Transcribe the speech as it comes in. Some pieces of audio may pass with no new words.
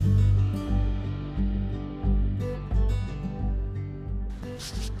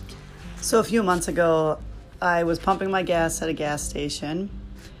So a few months ago, I was pumping my gas at a gas station,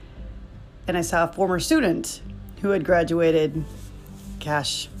 and I saw a former student who had graduated,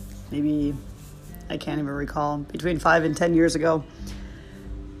 maybe, I can't even recall, between 5 and 10 years ago.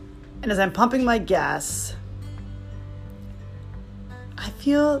 And as I'm pumping my gas, I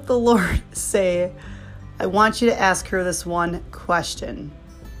feel the Lord say, I want you to ask her this one question.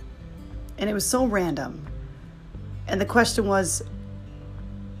 And it was so random. And the question was,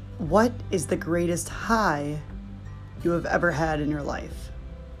 what is the greatest high you have ever had in your life?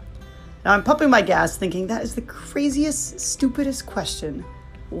 Now I'm pumping my gas thinking that is the craziest, stupidest question.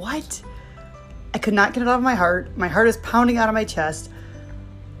 What? I could not get it out of my heart. My heart is pounding out of my chest.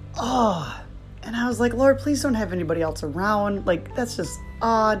 And I was like, Lord, please don't have anybody else around. Like, that's just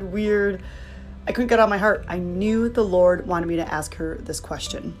odd, weird. I couldn't get it out of my heart. I knew the Lord wanted me to ask her this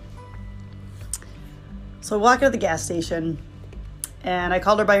question. So I walk out of the gas station and I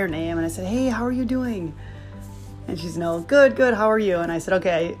called her by her name and I said, hey, how are you doing? And she's good, how are you? And I said,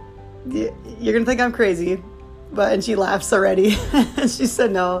 okay, you're going to think I'm crazy. And she laughs already. And she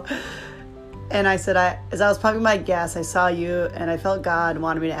said, no. And I said, as I was pumping my gas, I saw you and I felt God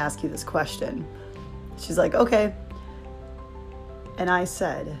wanted me to ask you this question. She's like, okay. And I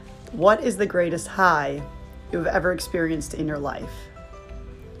said, what is the greatest high you've ever experienced in your life?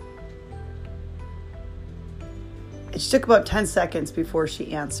 It took about 10 seconds before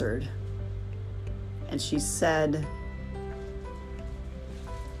she answered. And she said,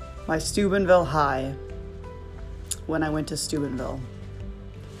 my Steubenville high when I went to Steubenville.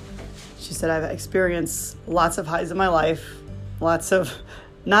 She said, I've experienced lots of highs in my life, lots of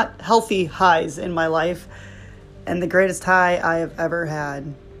not healthy highs in my life. And the greatest high I have ever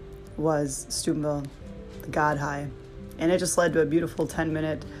had was Steubenville, the God high. And it just led to a beautiful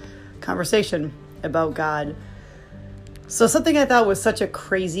 10-minute conversation about God. So something I thought was such a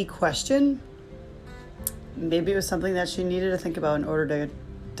crazy question, maybe it was something that she needed to think about in order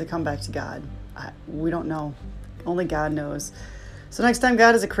to come back to God. We don't know. Only God knows. So next time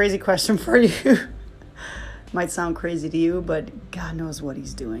God has a crazy question for you, might sound crazy to you, but God knows what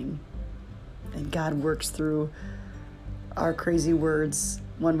he's doing. And God works through our crazy words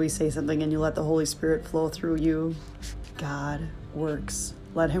when we say something and you let the Holy Spirit flow through you. God works.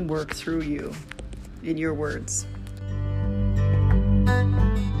 Let him work through you in your words.